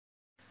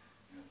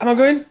Am I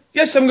going?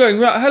 Yes, I'm going.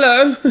 Right,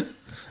 hello.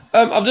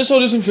 I've just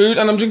ordered some food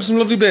and I'm drinking some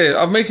lovely beer.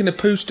 I'm making a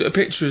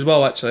picture as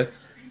well, actually.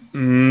 I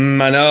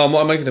know,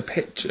 I'm making a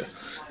picture.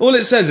 All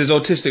it says is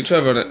Autistic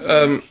Trevor on it.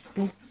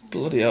 Oh,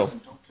 bloody hell.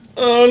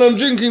 And I'm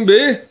drinking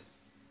beer.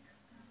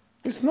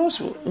 It's nice.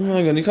 Oh,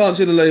 hang on, you can't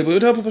see the label. It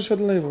would help if I showed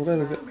the label. There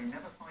we go.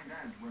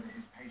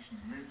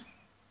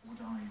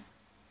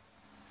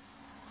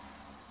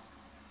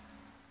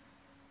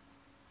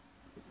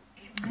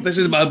 This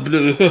is my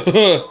blue.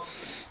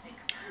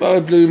 My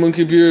Blue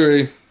Monkey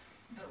Brewery.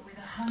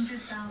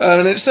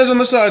 And it says on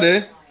the side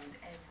here.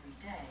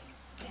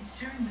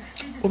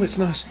 Oh, it's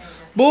nice.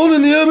 Born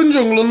in the urban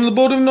jungle on the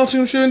border of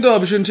Nottinghamshire and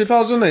Derbyshire in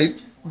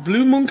 2008,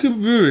 Blue Monkey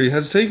Brewery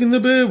has taken the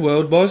beer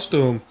world by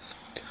storm,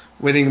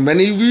 winning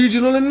many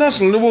regional and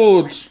national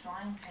awards.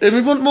 If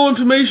you want more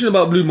information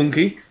about Blue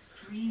Monkey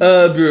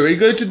Brewery,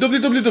 go to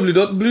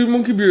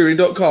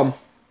www.bluemonkeybrewery.com.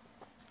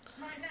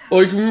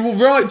 Or you can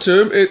write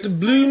to them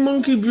at Blue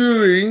Monkey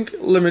Brewing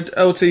Limit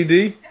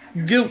Ltd,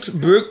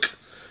 Giltbrook,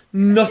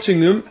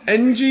 Nottingham,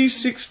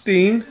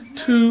 NG16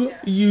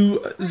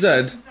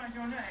 2UZ.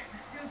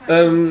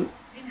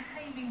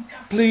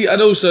 Please,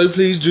 and also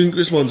please drink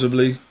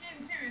responsibly.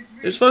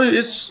 It's funny.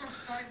 It's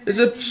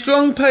a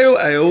strong pale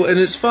ale and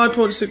it's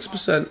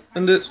 5.6%,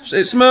 and it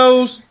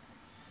smells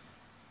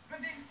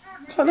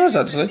quite nice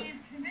actually.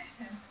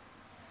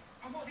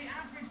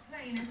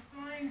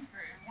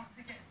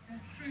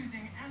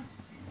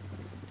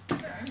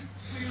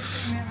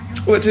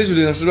 Oh, it tastes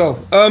really nice as well.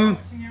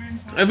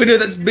 A video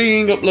that's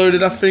being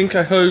uploaded, I think,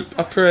 I hope,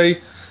 I pray,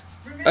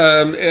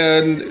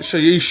 and so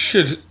you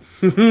should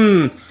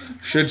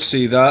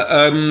see that.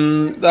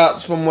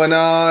 That's from when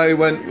I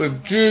went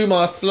with Drew,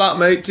 my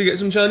flatmate, to get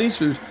some Chinese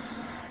food.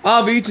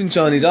 I've eaten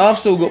Chinese. I've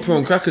still got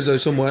prawn crackers though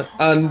somewhere,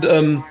 and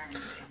I'm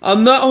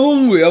that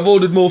hungry. I've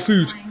ordered more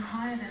food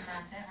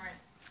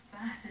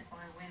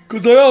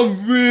because I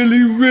am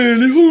really,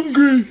 really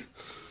hungry.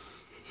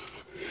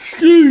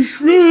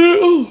 Excuse me.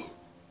 Oh.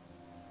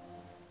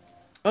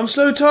 I'm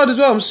so tired as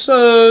well, I'm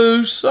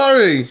so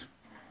sorry.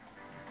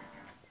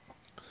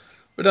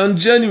 But I'm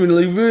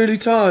genuinely really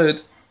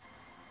tired.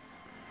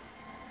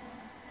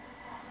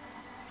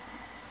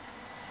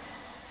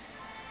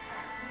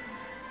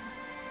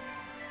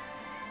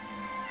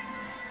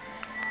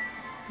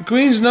 The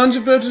Queen's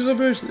 90th birthday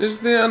celebration.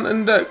 Is this the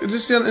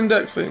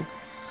Ant-and-Dec thing?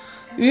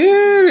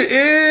 Yeah, it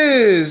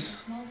is.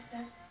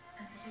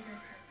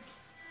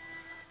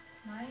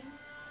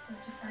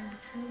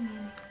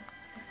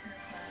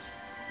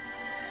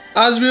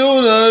 As we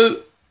all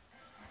know,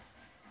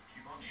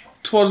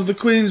 'twas the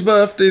Queen's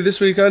birthday this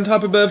weekend.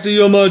 Happy birthday,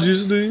 Your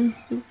Majesty.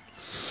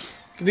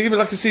 Can you give me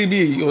like a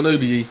CBE or an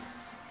OBE?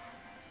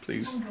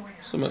 Please.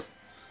 Something.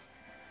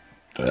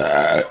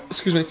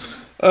 Excuse me.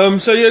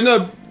 So yeah,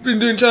 no, been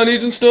doing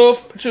Chinese and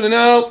stuff, chilling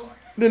out,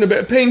 doing a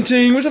bit of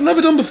painting, which I've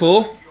never done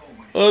before.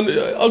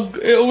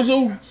 It was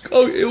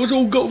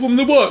all got from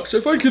the works,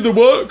 so thank you, the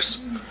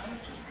works.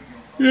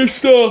 Yes,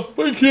 sir.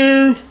 Thank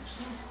you.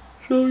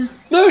 No,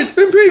 it's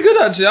been pretty good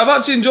actually. I've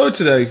actually enjoyed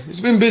today. It's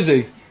been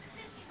busy.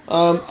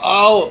 I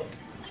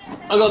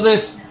got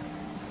this.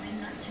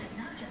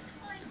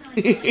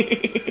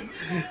 I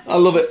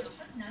love it.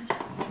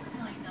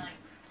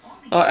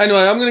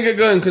 Anyway, I'm gonna get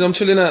going because I'm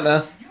chilling out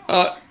now.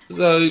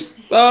 So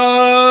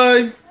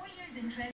bye.